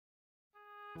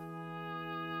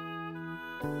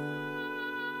Give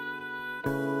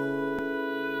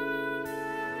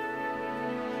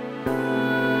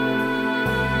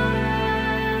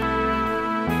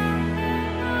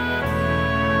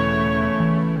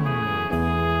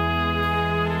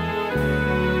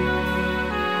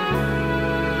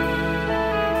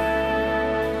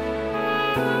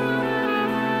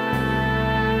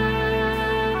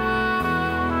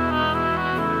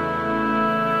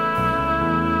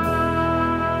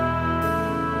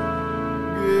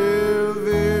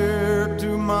ear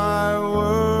to my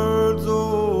words,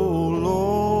 O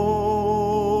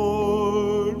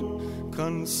Lord.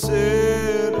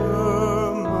 Consider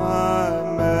my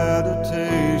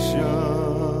meditation.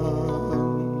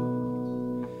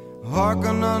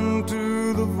 Hearken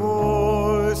unto the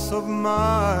voice of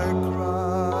my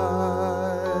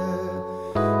cry,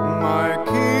 my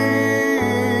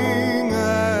King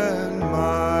and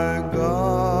my God.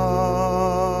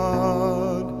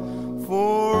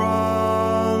 For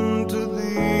unto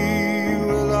thee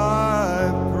will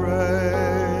I pray.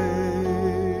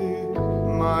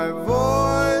 My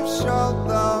voice shalt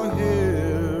thou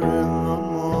hear in the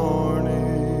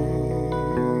morning.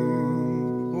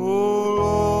 O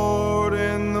Lord,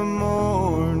 in the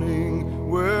morning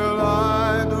will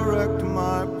I direct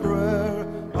my prayer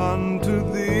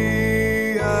unto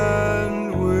thee,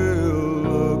 and will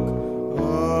look up.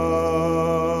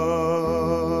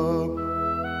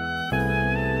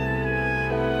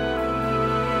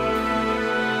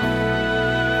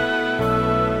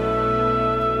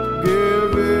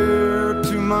 Give ear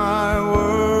to my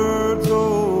words, O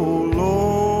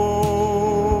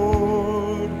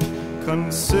Lord.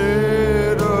 Consider